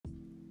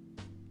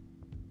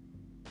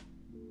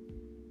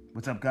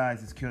What's up,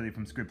 guys? It's Curly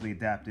from Scriptly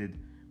Adapted.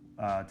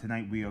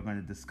 Tonight we are going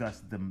to discuss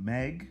The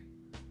Meg,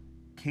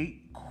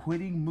 Kate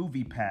quitting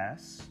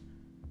MoviePass,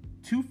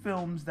 two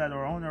films that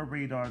are on our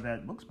radar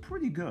that looks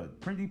pretty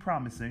good, pretty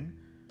promising,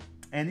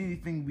 and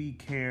anything we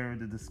care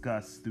to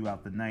discuss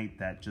throughout the night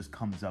that just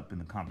comes up in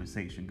the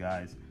conversation,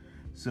 guys.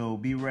 So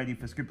be ready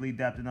for Scriptly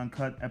Adapted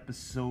Uncut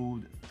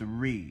Episode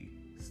 3.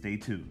 Stay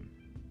tuned.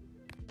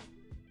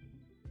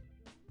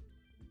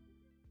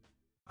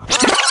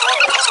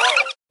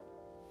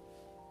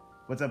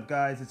 What's up,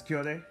 guys? It's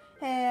Kyore.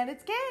 And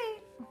it's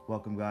Kate.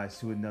 Welcome, guys,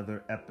 to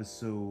another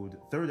episode,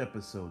 third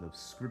episode of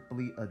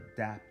Scriptly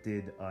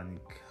Adapted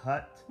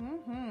Uncut.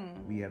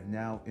 We have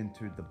now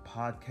entered the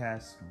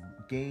podcast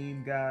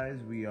game, guys.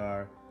 We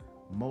are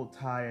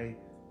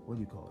what do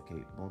you call it,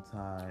 Kate?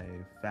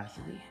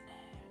 Multifaceted?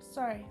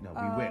 Sorry. No,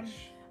 we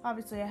wish.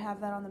 Obviously, I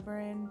have that on the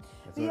brain.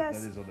 That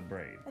is on the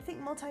brain. I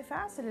think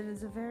multifaceted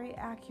is a very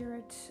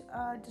accurate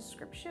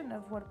description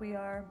of what we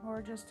are.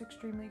 We're just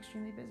extremely,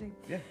 extremely busy.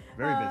 Yeah,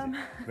 very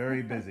busy.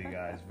 Very busy,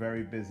 guys.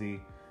 Very busy.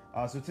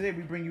 So today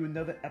we bring you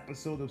another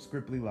episode of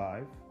Scriptly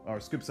Live.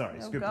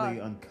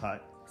 Scriptly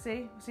Uncut.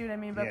 See what I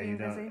mean about being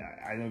busy?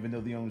 I don't even know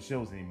the own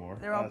shows anymore.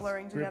 They're all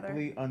blurring together.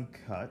 Scriptly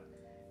Uncut.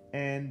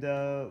 And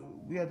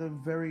we had a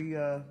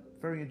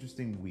very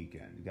interesting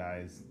weekend,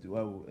 guys.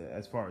 Well,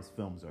 as far as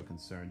films are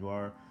concerned,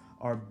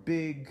 our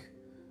big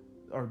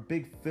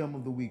film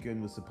of the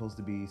weekend was supposed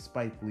to be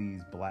Spike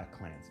Lee's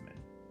BlacKkKlansman.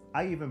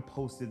 I even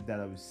posted that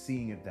I was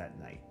seeing it that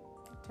night.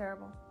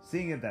 Terrible.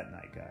 Seeing it that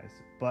night, guys.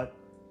 But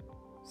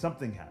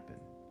something happened.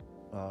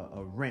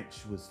 A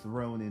wrench was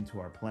thrown into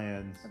our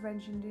plans. A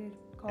wrench indeed.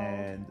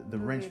 And the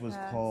wrench was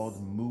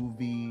called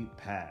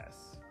MoviePass.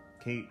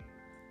 Kate,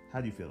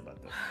 how do you feel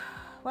about this?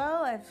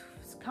 Well, I've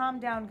calmed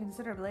down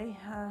considerably.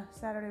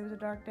 Saturday was a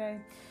dark day.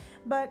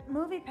 But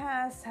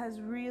MoviePass has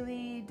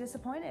really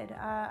disappointed.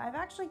 I've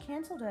actually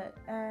canceled it.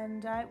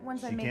 And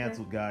once I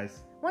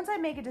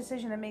make a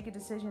decision,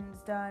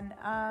 it's done.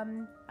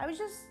 I was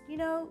just,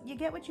 you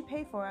get what you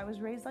pay for. I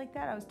was raised like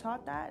that. I was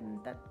taught that. And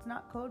that's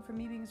not code for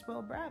me being a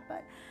spoiled brat.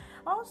 But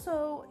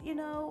also,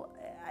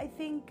 I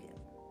think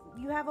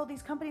you have all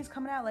these companies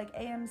coming out like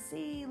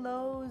AMC,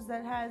 Lowe's,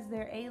 that has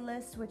their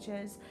A-list, which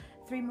is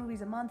 3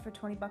 movies a month for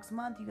 $20 a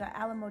month. You got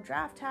Alamo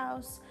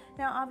Drafthouse.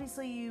 Now,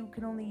 obviously, you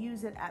can only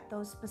use it at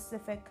those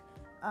specific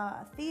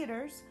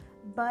theaters,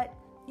 but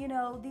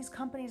these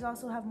companies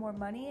also have more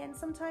money, and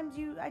sometimes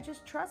I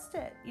just trust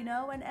it, and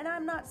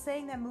I'm not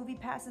saying that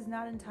MoviePass is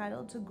not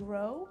entitled to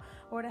grow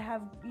or to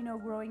have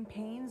growing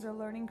pains or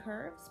learning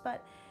curves,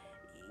 but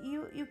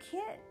you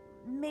can't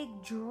make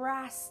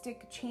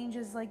drastic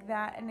changes like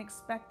that and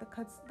expect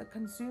the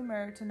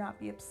consumer to not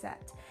be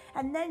upset.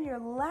 And then your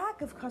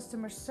lack of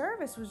customer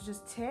service was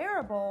just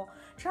terrible.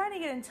 Trying to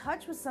get in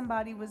touch with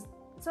somebody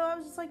so I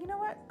was just like, you know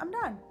what, I'm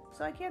done.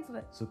 So I canceled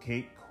it. So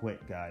Kate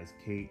quit, guys.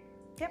 Kate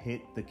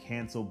hit the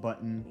cancel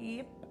button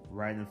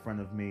right in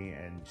front of me,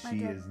 and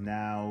she is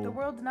now... The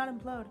world did not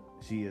implode.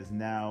 She is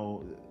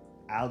now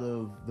out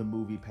of the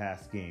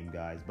MoviePass game,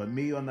 guys. But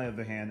me, on the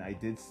other hand, I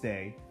did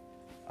stay.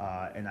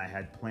 And I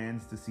had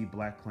plans to see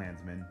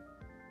BlacKkKlansman,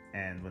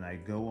 and when I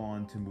go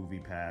on to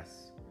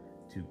MoviePass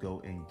to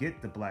go and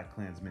get the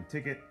BlacKkKlansman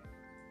ticket,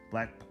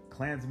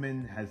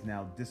 BlacKkKlansman has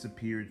now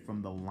disappeared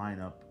from the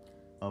lineup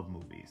of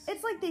movies.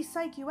 It's like they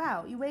psych you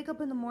out. You wake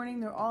up in the morning,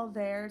 they're all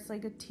there. It's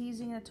like a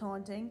teasing and a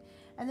taunting,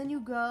 and then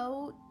you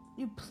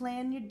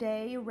plan your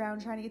day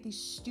around trying to get these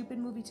stupid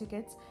movie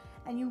tickets,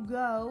 and you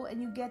go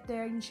and you get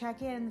there and you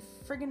check in, and the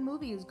friggin'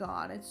 movie is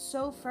gone. It's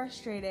so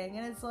frustrating,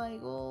 and it's like,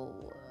 well,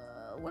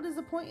 what is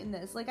the point in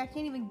this? Like, I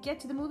can't even get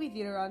to the movie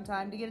theater on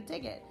time to get a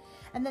ticket.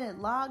 And then it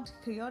logged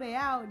Coyote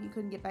out and you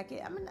couldn't get back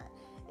in. I mean,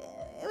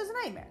 it was a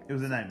nightmare. It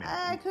was a nightmare.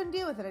 I couldn't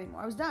deal with it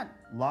anymore. I was done.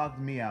 Logged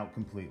me out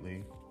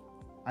completely.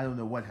 I don't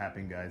know what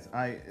happened, guys.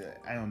 I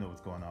don't know what's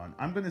going on.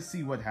 I'm going to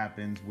see what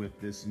happens with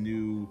this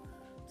new,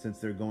 since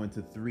they're going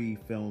to 3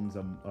 films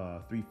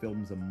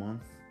a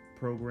month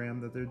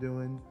program that they're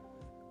doing.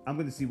 I'm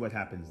going to see what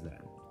happens then.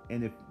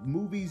 And if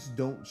movies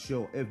don't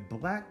show, if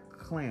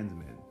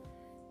BlacKkKlansman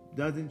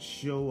doesn't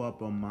show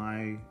up on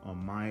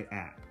my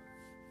app,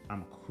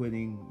 I'm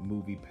quitting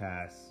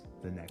MoviePass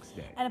the next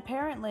day. And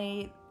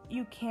apparently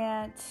you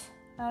can't,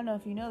 I don't know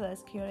if you know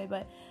this, Kyore,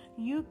 but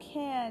you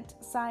can't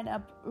sign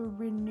up or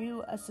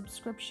renew a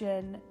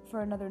subscription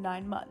for another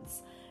 9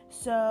 months.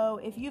 So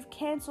if you've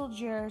canceled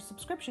your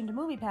subscription to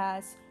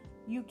MoviePass,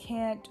 you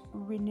can't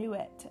renew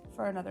it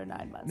for another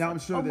 9 months. Now, I'm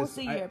sure almost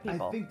a year,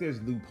 people. I think there's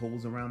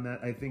loopholes around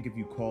that. I think if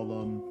you call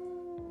them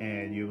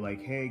and you're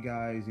like, hey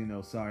guys,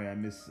 sorry,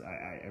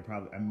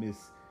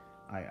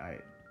 I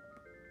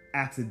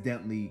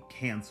accidentally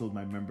canceled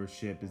my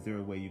membership. Is there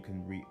a way you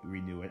can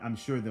renew it? I'm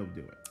sure they'll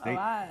do it.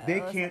 They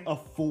can't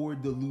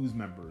afford to lose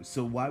members.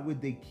 So why would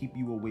they keep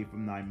you away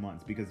from 9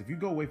 months? Because if you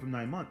go away from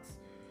 9 months,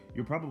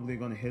 you're probably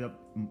going to hit up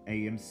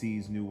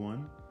AMC's new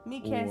one.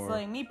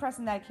 Me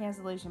pressing that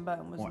cancellation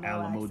button was no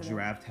Alamo accident.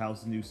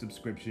 Drafthouse, new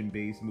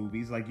subscription-based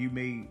movies. Like, you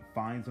may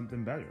find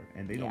something better,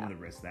 and they don't want to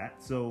risk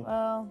that. So,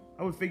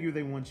 I would figure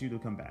they want you to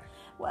come back.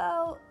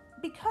 Well,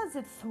 because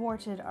it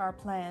thwarted our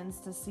plans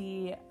to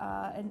see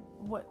and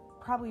what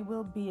probably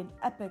will be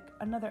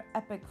another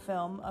epic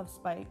film of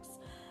Spike's,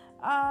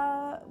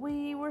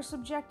 we were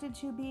subjected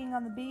to being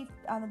on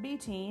the B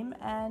team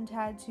and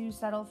had to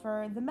settle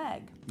for The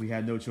Meg. We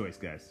had no choice,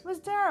 guys. It was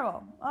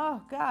terrible.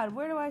 Oh God,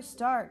 where do I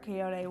start,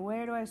 Coyote?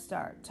 Where do I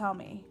start? Tell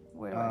me.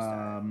 Where do I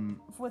start?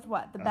 With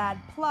what? The bad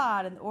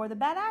plot, or the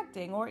bad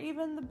acting, or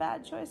even the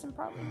bad choice in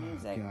probably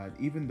music. God,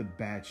 even the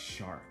bad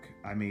shark.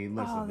 I mean,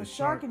 listen, the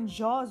shark in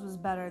Jaws was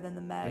better than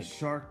the Meg. The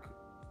shark.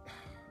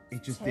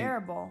 It just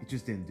terrible. It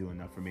just didn't do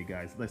enough for me,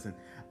 guys. Listen,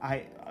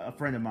 a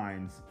friend of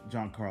mine's,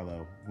 John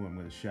Carlo, who I'm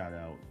going to shout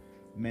out,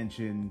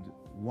 mentioned,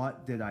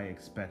 what did I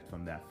expect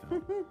from that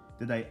film?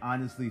 Did I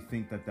honestly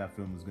think that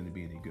film was going to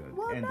be any good?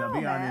 Well, and no, to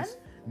be man. honest,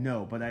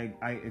 no. But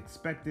I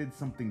expected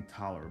something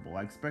tolerable.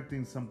 I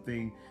expected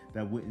something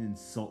that wouldn't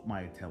insult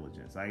my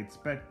intelligence. I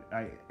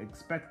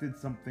expected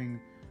something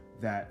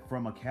that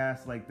from a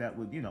cast like that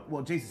would,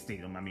 well, Jason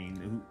Statham. I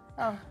mean,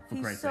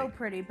 he's so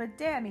pretty, but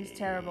damn, he's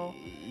terrible.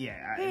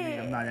 Yeah, I mean,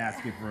 I'm not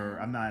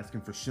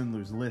asking for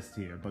Schindler's List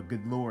here, but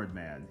good Lord,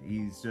 man,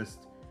 he's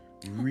just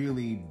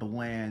really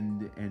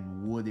bland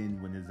and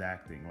wooden when he's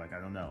acting. Like,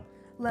 I don't know.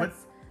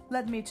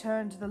 Let me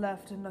turn to the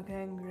left and look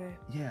angry.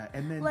 Yeah,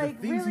 and then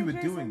like, the things really, he was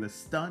Jason? doing, the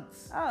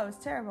stunts. Oh, it was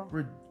terrible.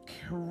 Were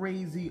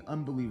crazy,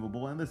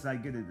 unbelievable. And listen, I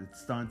get it.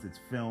 It's stunts, it's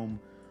film.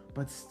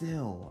 But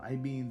still, I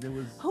mean, there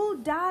was...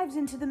 Who dives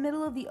into the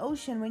middle of the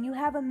ocean when you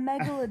have a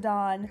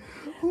megalodon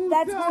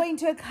that's going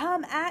to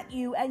come at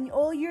you and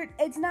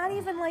it's not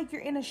even like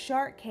you're in a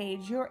shark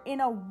cage. You're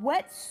in a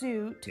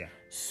wetsuit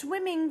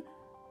swimming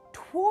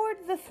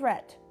toward the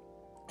threat.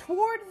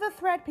 Toward the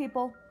threat,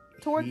 people.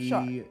 Toward the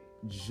shark. He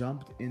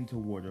jumped into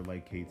water,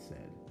 like Kate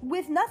said.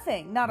 With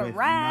nothing. Not a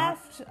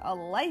raft, a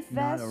life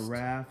vest. Not a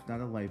raft,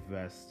 not a life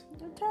vest.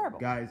 Terrible.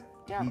 Guys,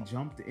 he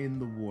jumped in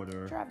the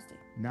water. Travesty.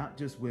 Not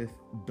just with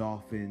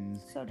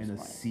dolphins and a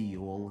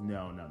seal.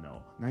 No.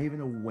 Not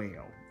even a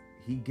whale.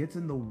 He gets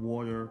in the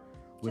water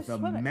with a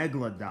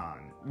megalodon,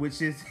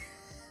 which is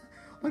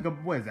like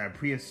a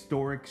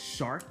prehistoric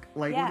shark?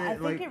 Like, I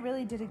think it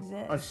really did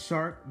exist. A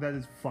shark that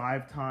is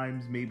 5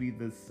 times maybe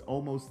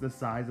almost the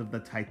size of the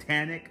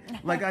Titanic.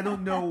 Like, I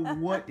don't know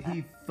what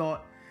he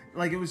thought.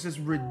 Like, it was just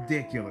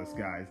ridiculous,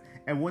 guys.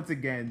 And once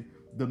again,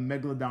 the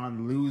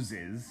megalodon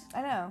loses.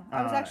 I know.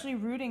 I was actually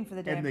rooting for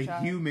the damn shark. shark.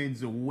 And the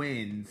humans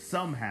win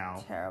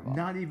somehow. Terrible.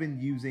 Not even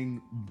using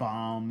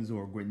bombs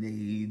or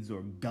grenades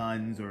or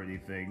guns or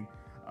anything.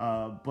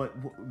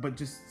 But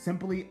just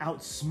simply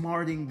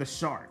outsmarting the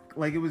shark.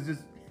 Like, it was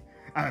just...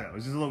 I don't know. It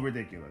was just a little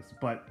ridiculous.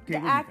 But... The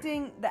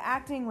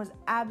acting was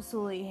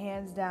absolutely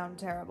hands down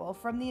terrible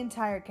from the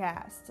entire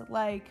cast.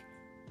 Like,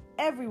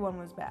 everyone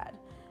was bad.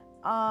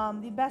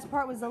 The best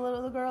part was the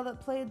little girl that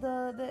played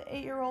the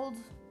 8-year-old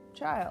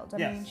child. I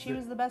mean, she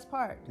was the best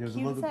part. Cute as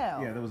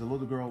hell. Yeah, there was a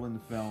little girl in the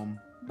film.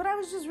 But I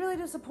was just really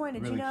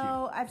disappointed. Really cute.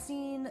 I've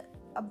seen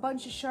a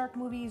bunch of shark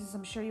movies.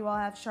 I'm sure you all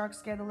have. Sharks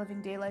scare the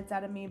living daylights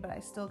out of me, but I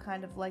still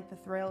kind of like the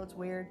thrill. It's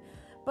weird.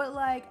 But,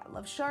 like, I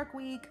love Shark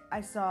Week.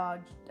 I've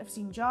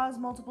seen Jaws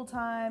multiple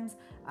times.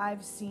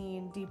 I've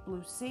seen Deep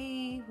Blue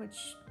Sea,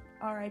 which,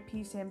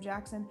 R.I.P. Sam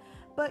Jackson.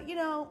 But,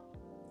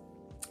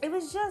 it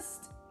was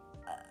just...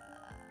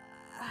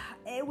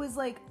 it was,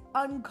 like,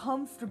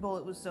 uncomfortable.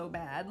 It was so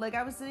bad. Like,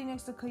 I was sitting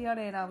next to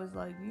Coyote and I was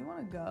like, do you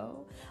want to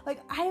go? Like,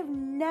 I have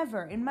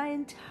never in my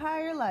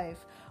entire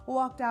life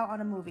walked out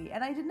on a movie,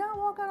 and I did not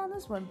walk out on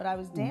this one, but I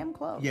was damn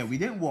close. Yeah, we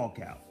didn't walk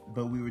out,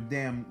 but we were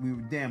damn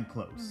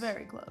close.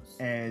 Very close.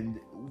 And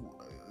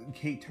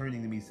Kate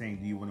turning to me saying,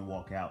 do you want to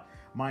walk out?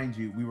 Mind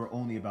you, we were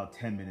only about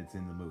 10 minutes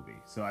in the movie,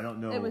 so I don't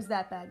know. It was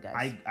that bad,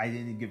 guys. I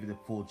didn't give it a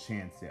full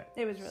chance yet.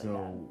 It was really bad.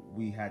 So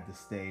we had to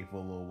stay for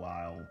a little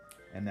while.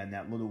 And then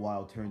that little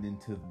while turned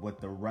into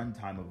what the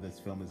runtime of this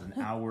film is, an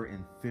hour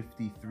and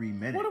 53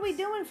 minutes. What are we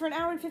doing for an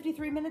hour and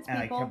 53 minutes,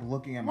 people? And I kept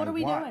looking at my watch. What are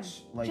we doing?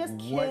 Like, just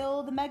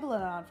kill the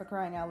megalodon, for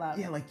crying out loud.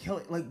 Yeah, like kill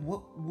it. Like,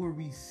 what were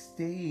we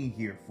staying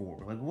here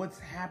for? Like, what's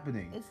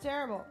happening? It's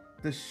terrible.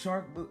 The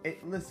shark...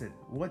 listen,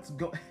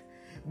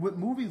 with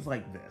movies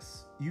like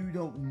this, you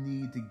don't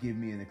need to give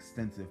me an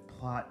extensive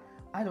plot.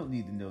 I don't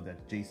need to know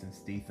that Jason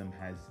Statham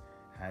has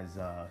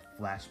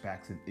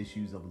flashbacks and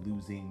issues of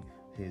losing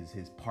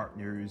his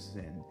partners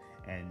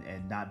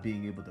and not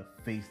being able to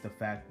face the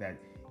fact that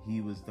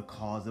he was the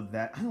cause of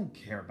that. I don't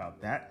care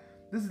about that.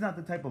 This is not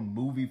the type of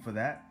movie for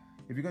that.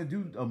 If you're going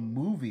to do a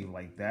movie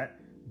like that,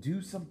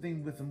 do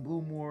something with a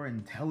little more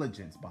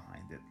intelligence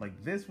behind it.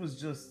 Like, this was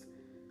just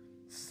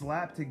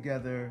slapped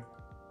together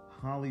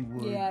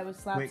Hollywood. Yeah, it was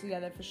slapped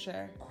together for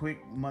sure.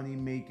 Quick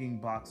money-making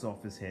box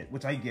office hit,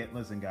 which I get.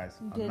 Listen, guys,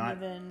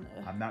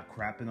 I'm not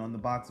crapping on the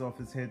box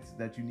office hits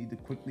that you need to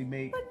quickly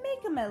make. But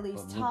make them at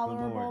least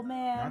tolerable,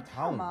 man. Not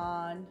tolerable. Come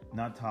on.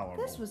 Not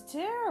tolerable. This was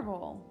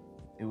terrible.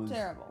 It was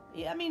terrible.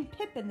 Yeah, I mean,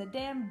 Pippin, the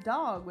damn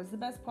dog, was the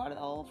best part of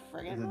the whole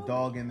friggin' movie. There's a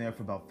dog in there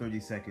for about 30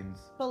 seconds.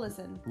 But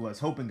listen, who I was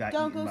hoping got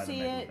don't eaten go by the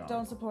see it. megalodon.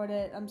 Don't support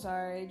it. I'm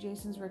sorry.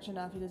 Jason's rich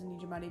enough. He doesn't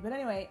need your money. But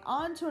anyway,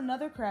 on to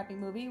another crappy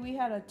movie. We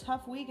had a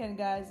tough weekend,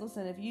 guys.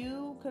 Listen, if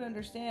you could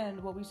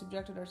understand what we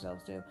subjected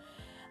ourselves to.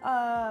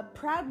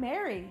 Proud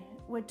Mary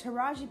with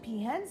Taraji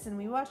P. Henson.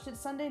 We watched it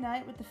Sunday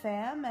night with the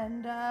fam,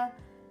 and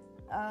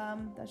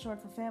that's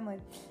short for family.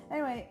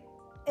 Anyway,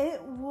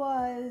 it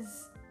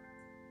was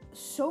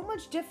so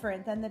much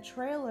different than the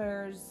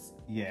trailers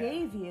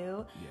gave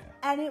you. Yeah.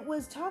 And it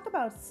was, talk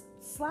about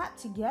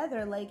slapped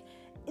together. Like,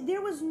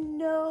 there was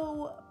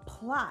no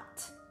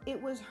plot.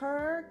 It was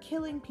her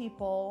killing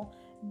people,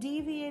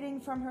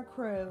 deviating from her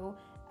crew,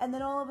 and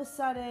then all of a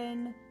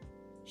sudden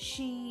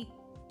she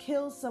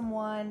kills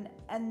someone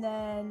and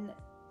then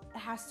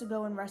has to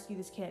go and rescue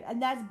this kid.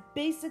 And that's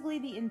basically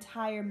the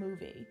entire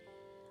movie.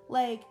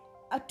 Like,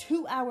 a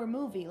 2-hour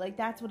movie. Like,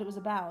 that's what it was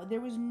about.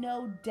 There was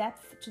no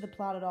depth to the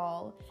plot at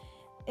all.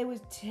 It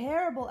was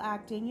terrible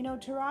acting. You know,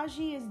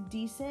 Taraji is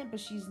decent, but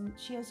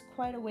she has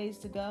quite a ways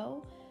to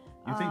go.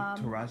 You think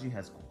Taraji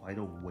has quite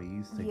a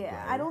ways to go?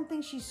 Yeah, I don't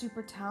think she's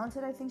super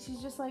talented. I think she's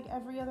just like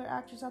every other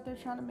actress out there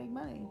trying to make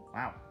money.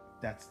 Wow.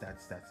 That's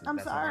I'm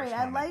sorry,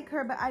 I like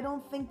her, but I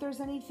don't think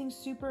there's anything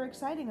super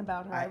exciting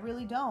about her. I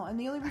really don't. And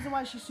the only reason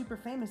why she's super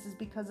famous is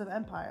because of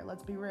Empire.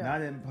 Let's be real.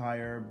 Not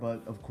Empire,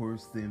 but of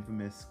course the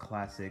infamous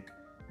classic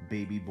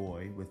Baby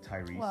Boy with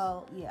Tyrese.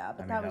 Well, yeah,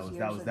 but that was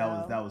years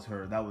ago. That was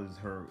her.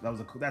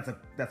 That's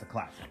a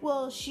classic.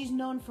 Well, she's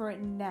known for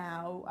it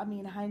now. I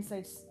mean,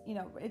 hindsight's, you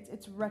know,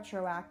 it's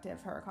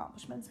retroactive, her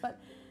accomplishments,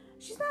 but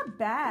she's not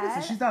bad.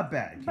 Listen, she's not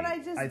bad, Kate.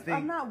 But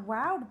I'm not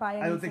wowed by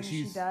anything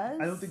she does.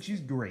 I don't think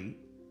she's great.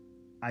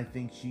 I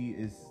think she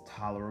is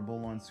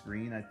tolerable on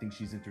screen. I think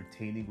she's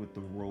entertaining with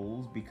the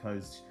roles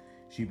because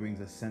she brings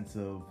a sense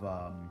of.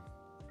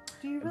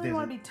 Do you really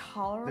want to be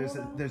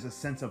tolerable? There's a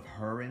sense of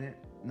her in it,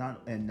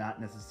 not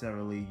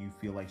necessarily you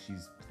feel like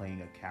she's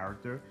playing a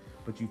character,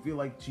 but you feel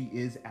like she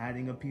is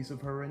adding a piece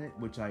of her in it,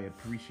 which I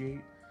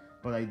appreciate.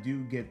 But I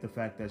do get the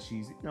fact that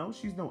she's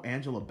no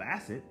Angela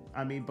Bassett.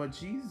 I mean, but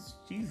she's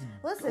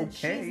listen,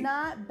 okay. She's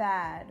not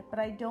bad, but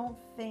I don't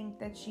think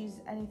that she's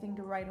anything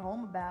to write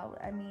home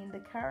about. I mean, the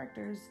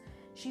characters,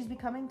 she's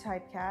becoming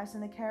typecast,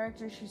 and the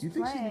characters she's playing.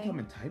 You think she's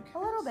becoming typecast? A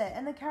little bit,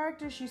 and the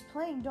characters she's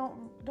playing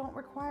don't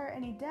require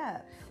any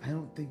depth. I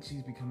don't think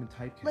she's becoming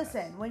typecast.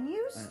 Listen, when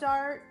you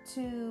start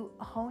to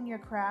hone your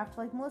craft,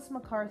 like Melissa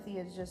McCarthy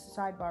is just,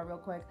 sidebar real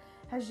quick,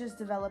 has just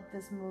developed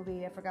this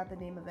movie. I forgot the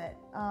name of it.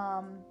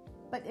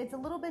 But it's a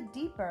little bit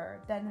deeper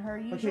than her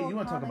usual. Okay, you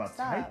want to talk about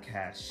stuff.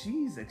 typecast?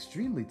 She's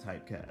extremely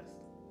typecast.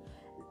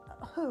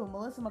 Who?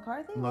 Melissa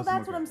McCarthy? Well,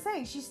 that's what I'm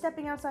saying. She's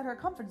stepping outside her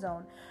comfort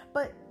zone.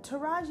 But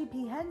Taraji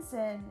P.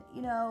 Henson,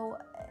 you know,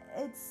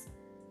 it's...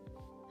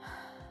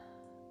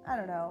 I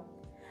don't know.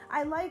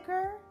 I like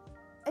her.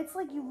 It's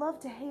like you love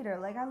to hate her.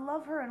 Like, I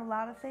love her in a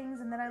lot of things,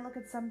 and then I look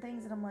at some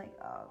things and I'm like,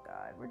 oh,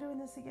 God, we're doing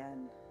this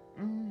again?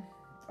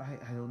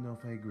 I don't know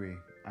if I agree.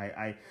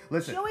 I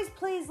listen. She always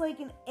plays like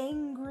an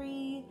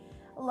angry,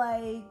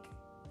 like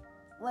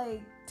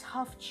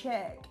tough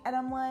chick, and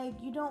I'm like,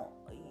 you don't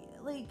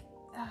like.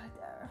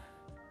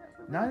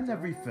 Not in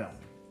every film,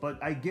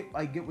 but I get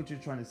what you're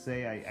trying to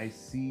say. I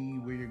see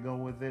where you're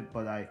going with it,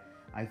 but I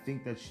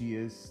think that she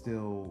is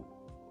still.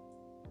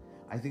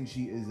 I think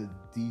she is a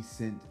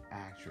decent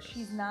actress.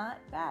 She's not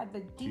bad,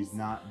 but decent. She's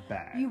not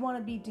bad. You want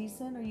to be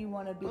decent, or you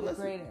want to be the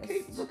greatest?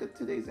 Kate, look at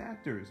today's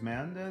actors,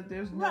 man.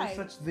 There's no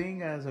such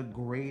thing as a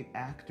great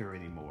actor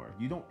anymore.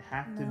 You don't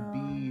have to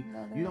be.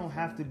 You don't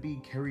have to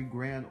be Cary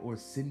Grant or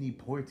Sidney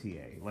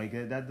Poitier. Like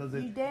that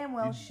doesn't. You damn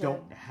well should. You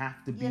don't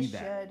have to be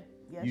that.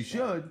 You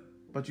should,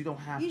 but you don't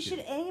have to. You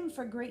should aim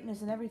for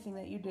greatness in everything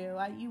that you do.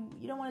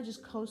 You don't want to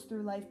just coast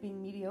through life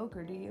being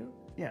mediocre, do you?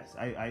 Yes,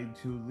 I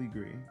totally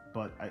agree.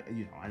 But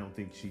I don't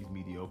think she's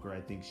mediocre.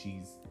 I think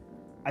she's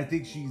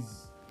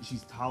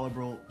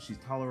tolerable. She's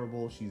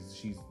tolerable.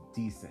 She's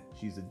decent.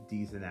 She's a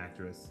decent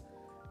actress.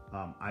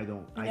 You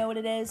know what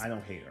it is? I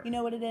don't hate her. You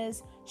know what it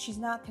is? She's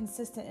not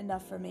consistent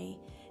enough for me.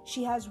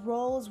 She has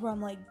roles where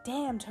I'm like,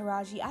 damn,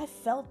 Taraji, I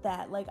felt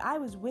that. Like, I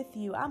was with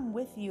you. I'm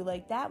with you.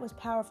 Like, that was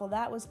powerful.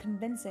 That was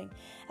convincing.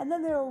 And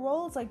then there are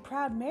roles like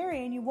Proud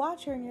Mary, and you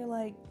watch her and you're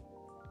like,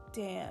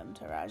 damn,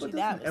 Taraji, but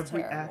that was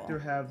every terrible. actor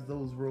have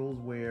those roles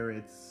where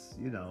it's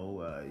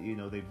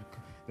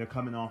they're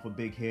coming off a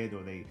big hit,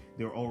 or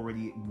they're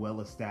already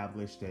well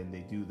established, and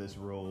they do this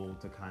role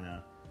to kind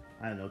of,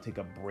 I don't know, take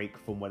a break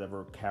from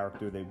whatever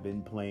character they've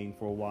been playing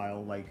for a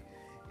while. Like,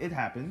 it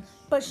happens.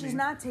 But she's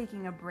not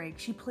taking a break.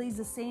 She plays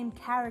the same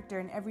character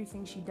in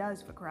everything she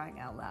does, for crying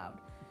out loud.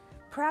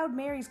 Proud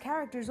Mary's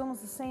character is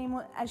almost the same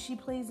as she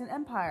plays in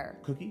Empire.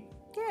 Cookie?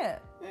 Yeah.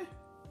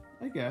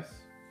 I guess.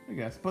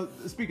 But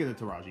speaking of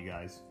Taraji,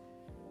 guys,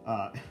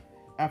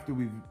 after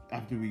we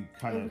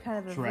kind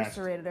of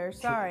eviscerated her.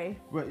 Sorry.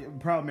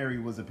 Proud Mary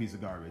was a piece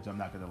of garbage. I'm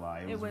not gonna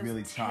lie. It was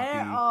really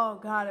choppy. Oh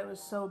God, it was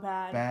so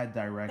bad. Bad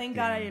directing. Thank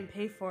God I didn't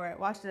pay for it.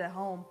 Watched it at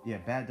home. Yeah,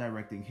 bad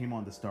directing. Came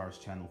on the Stars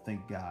channel.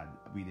 Thank God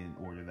we didn't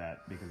order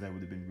that, because that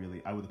would have been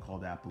really. I would have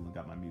called Apple and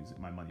got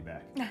my money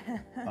back.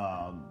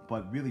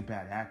 But really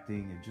bad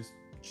acting and just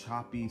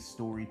choppy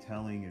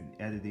storytelling and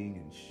editing,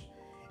 and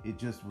it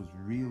just was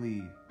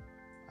really.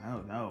 I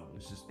don't know. It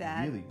was just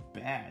really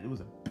bad. It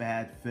was a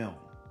bad film.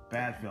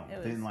 Bad film.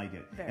 Didn't like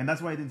it, and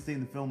that's why I didn't stay in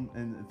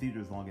the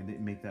theaters long and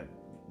didn't make that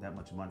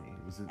much money.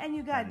 It was. And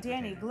you got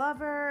Danny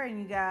Glover, and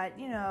you got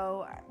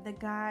the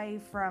guy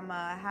from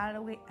How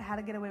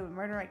to Get Away with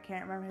Murder. I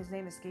can't remember, his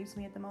name escapes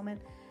me at the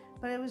moment,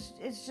 but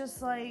it's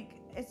just like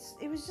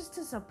it was just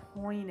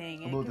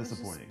disappointing. A little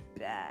disappointing. Was just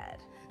bad.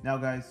 Now,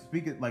 guys,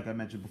 speaking like I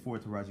mentioned before,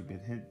 Taraji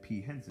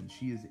P. Henson,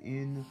 she is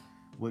in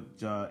what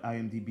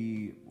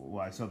IMDb.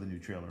 Well, I saw the new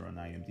trailer on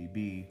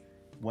IMDb.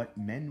 What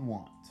Men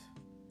Want.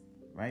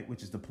 Right,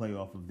 which is the play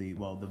off of the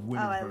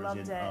women's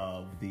version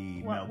of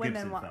the Mel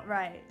Gibson film.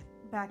 Right,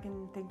 back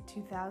in I think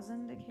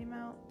 2000 it came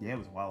out. Yeah, it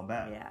was a while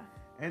back. Yeah,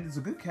 and it's a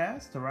good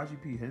cast.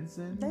 Taraji P.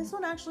 Henson. This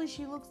one actually,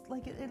 she looks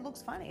like it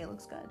looks funny. It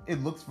looks good.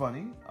 It looks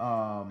funny.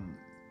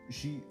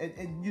 She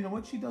and you know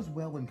what? She does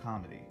well in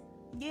comedy.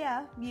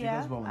 Yeah. She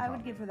does well in comedy. I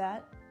would give her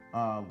that.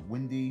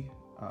 Wendy,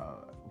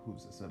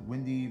 who's this?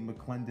 Wendy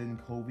McClendon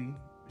Covey.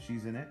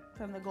 She's in it.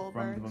 From the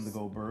Goldbergs. From the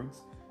Goldbergs.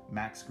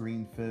 Max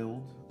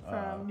Greenfield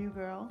from New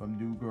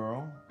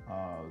Girl.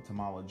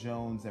 Tamala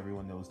Jones.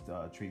 Everyone knows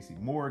Tracy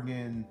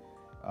Morgan.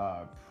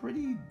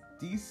 Pretty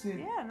decent.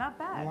 Yeah, not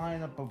bad.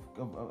 Lineup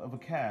of a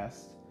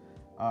cast.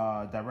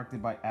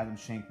 Directed by Adam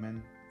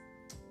Shankman,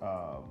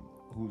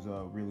 who's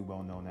a really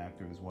well-known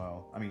actor as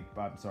well.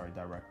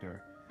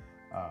 Director.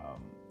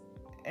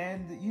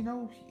 And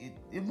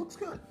it looks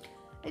good.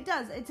 It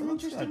does. It's an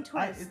interesting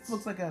twist. It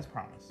looks like it has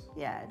promise.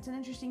 Yeah, it's an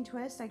interesting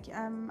twist.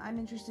 I'm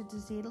interested to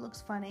see it. It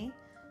looks funny.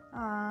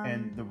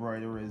 And the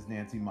writer is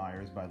Nancy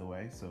Meyers, by the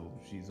way, so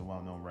she's a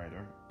well-known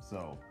writer.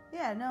 So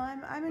yeah, no,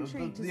 I'm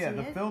intrigued to see it. Yeah,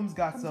 the film's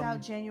got Comes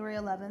out January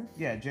 11th.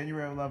 Yeah,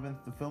 January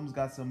 11th. The film's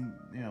got some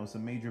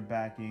major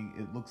backing.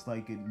 It looks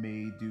like it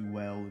may do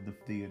well in the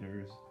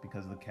theaters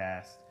because of the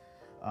cast.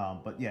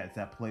 But yeah, it's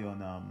that play on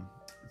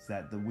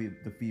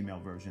the female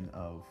version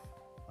of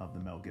the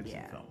Mel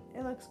Gibson film.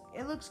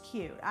 It looks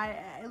cute.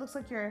 It looks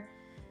like you're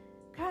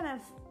kind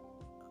of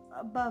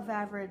above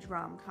average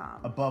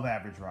rom-com.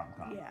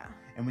 Yeah.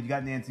 And when you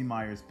got Nancy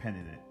Meyers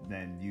penning it,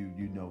 then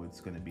you know it's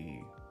going to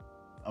be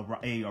a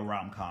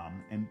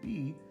rom-com, and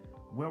B,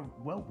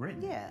 well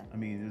written. Yeah. I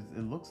mean,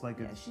 it looks like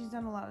it's... she's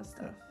done a lot of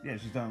stuff. Yeah,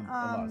 she's done a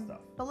lot of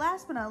stuff. But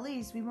last but not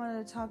least, we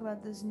wanted to talk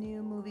about this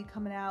new movie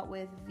coming out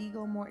with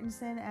Viggo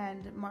Mortensen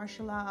and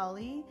Mahershala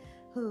Ali,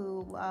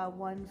 who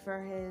won for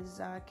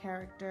his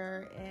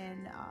character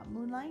in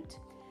Moonlight.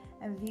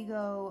 And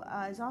Viggo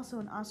is also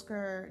an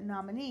Oscar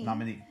nominee.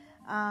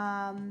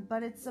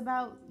 But it's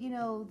about,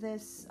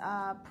 this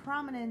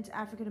prominent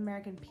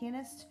African-American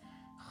pianist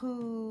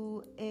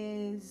who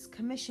is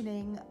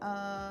commissioning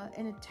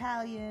an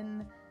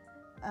Italian,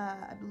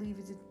 I believe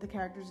the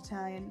character's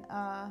Italian,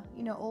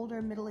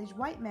 older middle-aged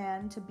white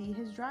man to be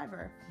his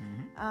driver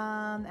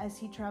as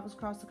he travels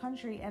across the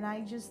country. And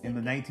I just think...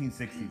 In the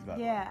 1960s, by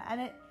the way. Yeah,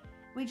 and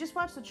we just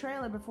watched the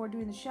trailer before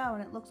doing the show,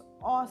 and it looks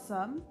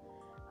awesome.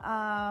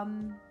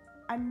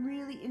 I'm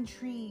really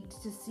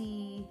intrigued to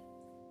see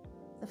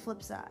the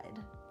flip side,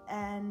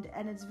 and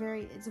it's a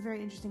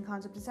very interesting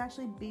concept. It's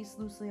actually based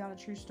loosely on a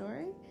true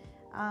story,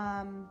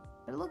 but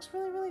it looks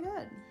really, really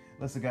good.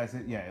 Listen, guys,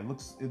 it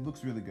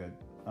looks really good.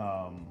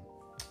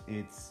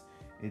 It's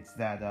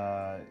that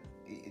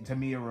to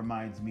me it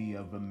reminds me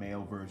of a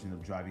male version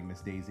of Driving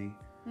Miss Daisy,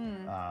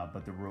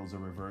 but the roles are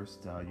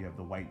reversed. You have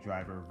the white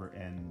driver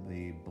and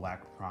the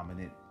black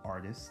prominent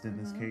artist in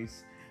this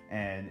case,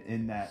 and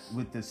in that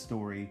with this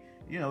story,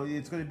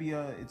 it's going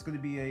to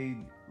be a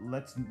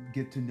let's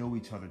get to know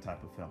each other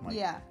type of film.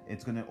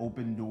 It's going to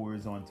open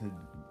doors onto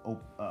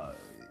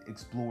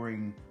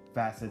exploring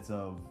facets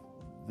of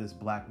this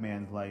black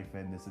man's life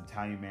and this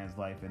Italian man's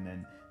life, and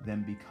then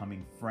them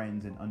becoming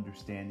friends and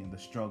understanding the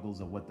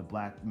struggles of what the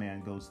black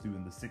man goes through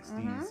in the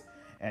 60s,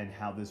 and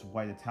how this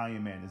white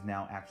Italian man is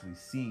now actually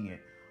seeing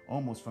it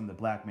almost from the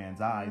black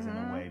man's eyes in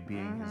a way,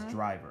 being his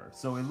driver.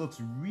 So it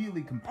looks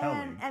really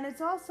compelling. And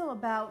it's also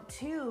about,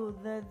 too,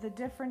 the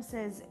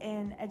differences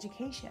in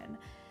education.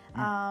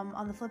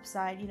 On the flip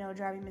side,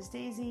 Driving Miss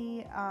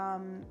Daisy,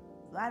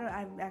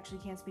 I actually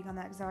can't speak on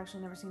that because I've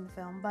actually never seen the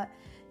film, but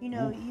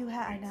you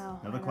have. I know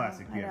another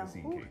classic you haven't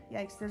seen. Kate.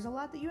 Yikes! There's a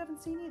lot that you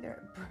haven't seen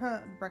either.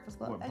 Breakfast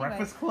Club. What, anyway,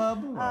 Breakfast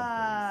Club?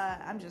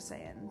 I'm just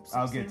saying. 16,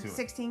 I'll get to it.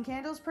 16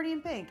 Candles, Pretty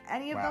in Pink.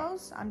 Any of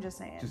those? I'm just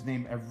saying. Just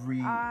name every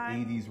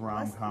 80s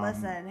rom-com.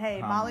 Listen,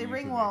 hey, Molly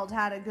Ringwald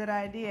had a good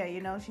idea.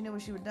 She knew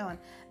what she was doing.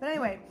 But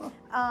anyway,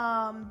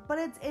 but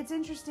it's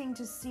interesting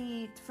to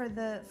see for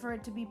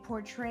it to be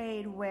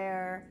portrayed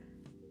where.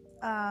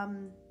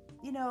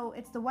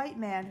 It's the white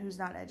man who's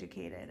not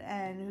educated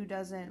and who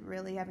doesn't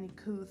really have any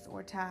couth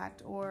or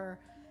tact or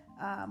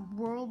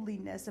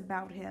worldliness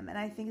about him, and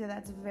I think that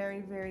that's a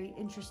very, very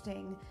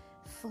interesting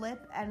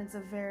flip, and it's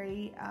a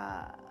very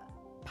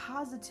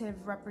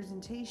positive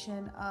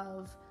representation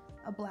of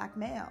a black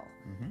male.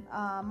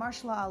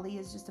 Mahershala Ali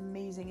is just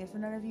amazing. If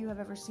none of you have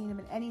ever seen him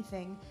in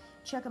anything,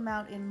 check him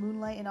out in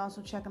Moonlight, and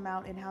also check him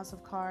out in House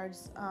of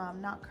Cards.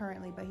 Not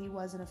currently, but he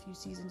was in a few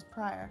seasons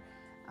prior.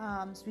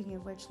 Speaking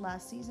of which,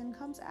 last season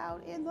comes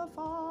out in the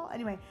fall.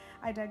 Anyway,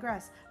 I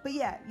digress. But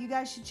yeah, you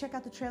guys should check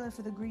out the trailer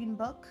for The Green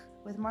Book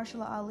with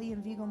Mahershala Ali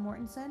and Viggo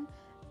Mortensen.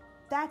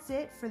 That's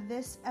it for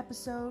this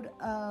episode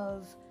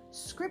of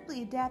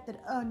Scriptly Adapted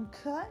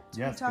Uncut.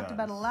 Yes, we talked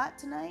about a lot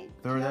tonight.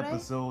 Third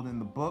episode in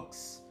the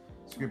books.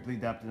 Scriptly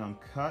Adapted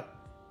Uncut.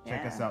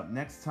 Check us out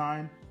next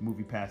time.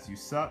 Movie Pass You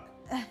Suck.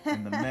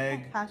 And the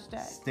Meg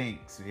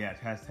stinks. Yeah,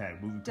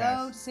 hashtag Movie Pass.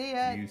 Don't see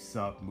it. You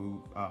suck.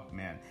 Oh,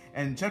 man.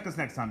 And check us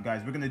next time,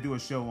 guys. We're going to do a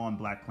show on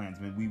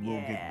BlacKkKlansman. We will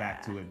get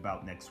back to it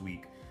about next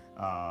week.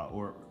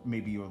 Or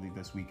maybe early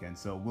this weekend.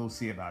 So we'll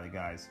see about it,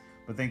 guys.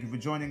 But thank you for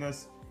joining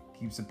us.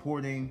 Keep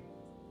supporting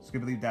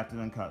Scriptly Adapted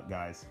Uncut,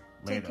 guys.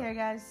 Later. Take care,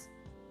 guys.